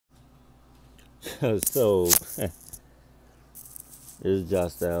So this is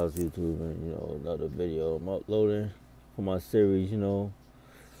Gy'styles YouTube, and another video I'm uploading for my series.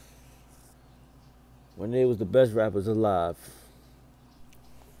 When they was the best rappers alive.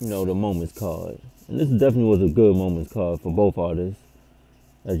 The Moments card, and this definitely was a good Moments card for both artists.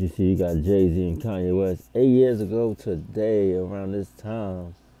 As you see, you got Jay-Z and Kanye West. 8 years ago today, around this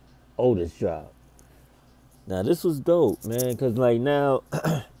time, Otis dropped. Now this was dope, man, cause like now,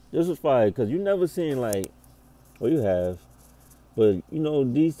 this was fire, cause you never seen like, well you have, but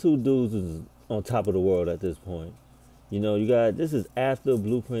these two dudes is on top of the world at this point. You got, this is after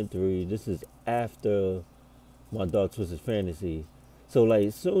Blueprint 3. This is after My Dark Twisted Fantasy. So like,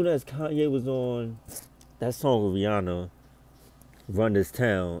 as soon as Kanye was on that song with Rihanna, Run This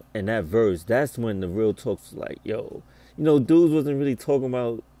Town, and that verse, that's when the real talks was like, yo, dudes wasn't really talking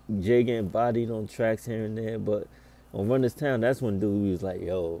about Jay getting bodied on tracks here and there, but on Run This Town, that's when dude was like,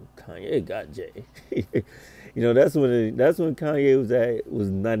 yo, Kanye got Jay. That's when Kanye was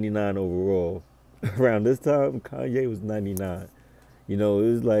 99 overall. Around this time, Kanye was 99. It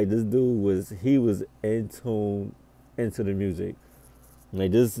was like this dude was in tune into the music.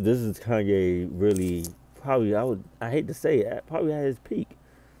 Like this is Kanye really, probably, I hate to say it, probably at his peak.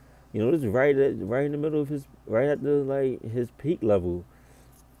 This is right in the middle of his, right at the like his peak level.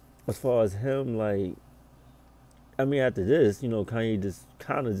 As far as him, like, I mean, after this, Kanye just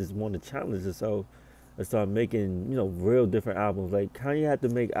kind of just want to challenge himself and start making, real different albums. Like, Kanye had to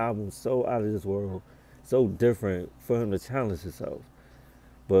make albums so out of this world, so different for him to challenge himself.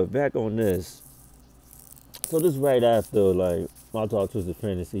 But back on this, so this right after, like, My Dark Twisted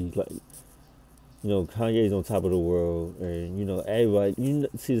Fantasy, like, Kanye's on top of the world, and, everybody,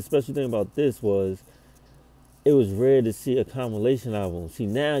 see, the special thing about this was, it was rare to see a compilation album. See,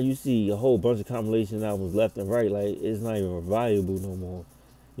 now you see a whole bunch of compilation albums left and right. Like, it's not even valuable no more.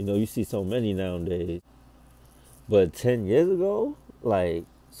 You see so many nowadays. But 10 years ago, like,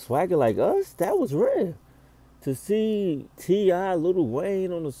 Swagger Like Us, that was rare. To see T.I., Lil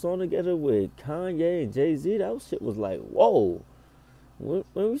Wayne on the song together with Kanye and Jay-Z, that shit was like, whoa. When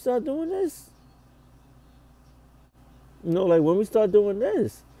we start doing this? Like, when we start doing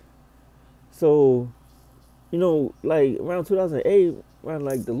this? So, like around 2008, around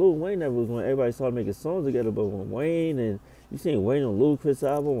like the Lil Wayne era was when everybody started making songs together. But when Wayne and you seen Wayne on Ludacris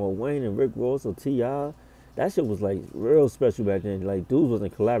album, or Wayne and Rick Ross or T.I., that shit was like real special back then. Like, dudes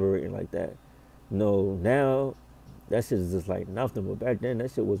wasn't collaborating like that. Now that shit is just like nothing. But back then,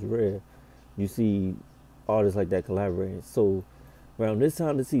 that shit was rare. You see artists like that collaborating. So around this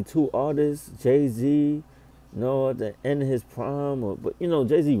time, to see two artists, Jay-Z, at the end of his prime, but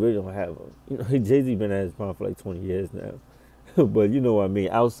Jay-Z really don't have him. Jay-Z been at his prime for like 20 years now. But you know what I mean,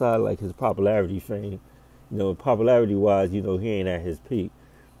 outside like his popularity fame, popularity wise, he ain't at his peak.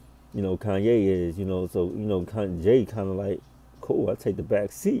 Kanye is, so Jay kind of like, cool, I take the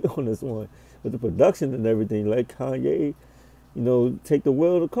back seat on this one with the production and everything. Like, Kanye, take the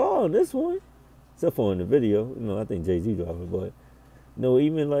wheel of the car on this one, except for in the video. I think Jay-Z driving, but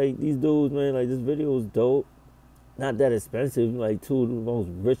even like these dudes, man, like this video was dope. Not that expensive, like two of the most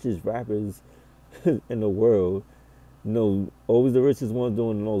richest rappers in the world. Always the richest ones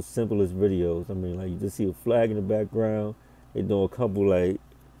doing the most simplest videos. I mean, like, you just see a flag in the background. They doing a couple like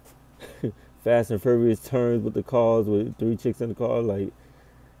Fast and Furious turns with the cars, with three chicks in the car, like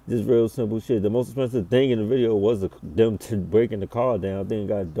just real simple shit. The most expensive thing in the video was them breaking the car down. I think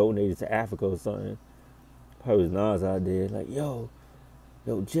it got donated to Africa or something. Probably was Nas out there, like, yo,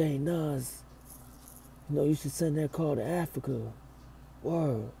 Jay, Nas, you should send that car to Africa.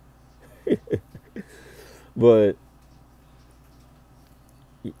 Word. But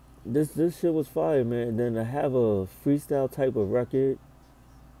this shit was fire, man. And then to have a freestyle type of record,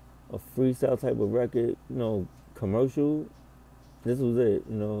 commercial, this was it,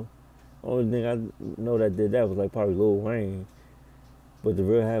 Only thing I know that did that was like probably Lil Wayne. But to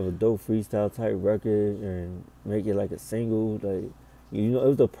really have a dope freestyle type record and make it like a single, like, it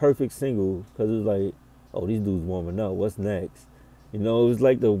was the perfect single, because it was like, oh, these dudes warming up, what's next? It was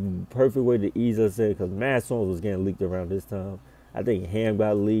like the perfect way to ease us in, because mad songs was getting leaked around this time. I think Ham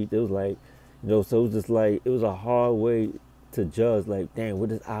got leaked. It was like, so it was just like, it was a hard way to judge, like, damn, where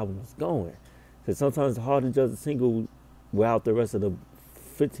this album was going. Because sometimes it's hard to judge a single without the rest of the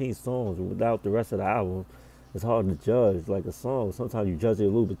 15 songs, without the rest of the album. It's hard to judge, like, a song. Sometimes you judge it a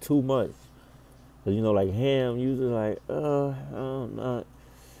little bit too much. Because, like, Ham, usually like, I'm not.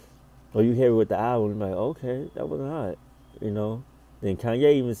 Or you hear it with the album, you're like, okay, that wasn't hot, Then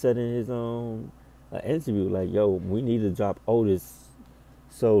Kanye even said in his interview, like, yo, we need to drop Otis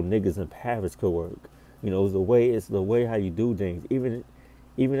so niggas in Paris could work. It's the way how you do things. Even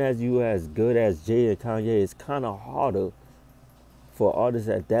even as you as good as Jay and Kanye, it's kind of harder for artists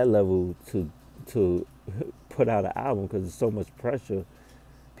at that level to put out an album because there's so much pressure.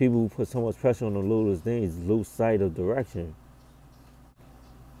 People who put so much pressure on the littlest things lose sight of direction.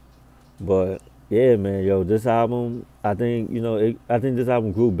 But yeah, man, yo, this album, I think I think this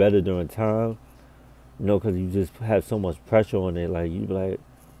album grew better during time. Because you just have so much pressure on it. Like you like,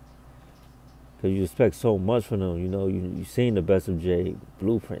 cause you expect so much from them. You seen the best of Jay,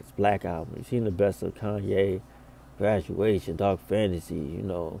 Blueprints, Black Album. You seen the best of Kanye, Graduation, Dark Fantasy.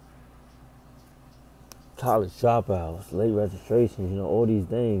 College Dropouts, Late Registration. All these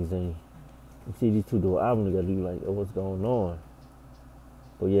things, and you see these two do an album together. You like, oh, what's going on?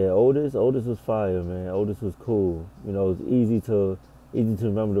 But yeah, Otis was fire, man. Otis was cool. It's easy to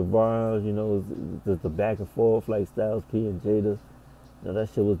remember the rhymes. The back and forth like Styles P and Jada. That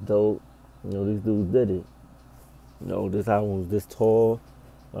shit was dope. These dudes did it. This album was this tour.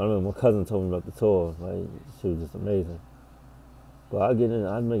 I don't know. My cousin told me about the tour. Like, she was just amazing. But I'd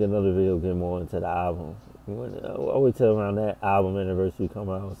make another video, get more into the album. I wait till around that album anniversary come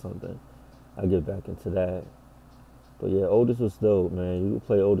out or something. I get back into that. But yeah, Otis was dope, man. You can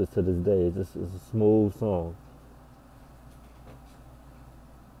play Otis to this day. It's a smooth song.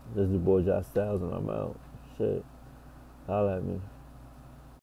 This is your boy Gy'styles and I'm out. Shit. Holla at me.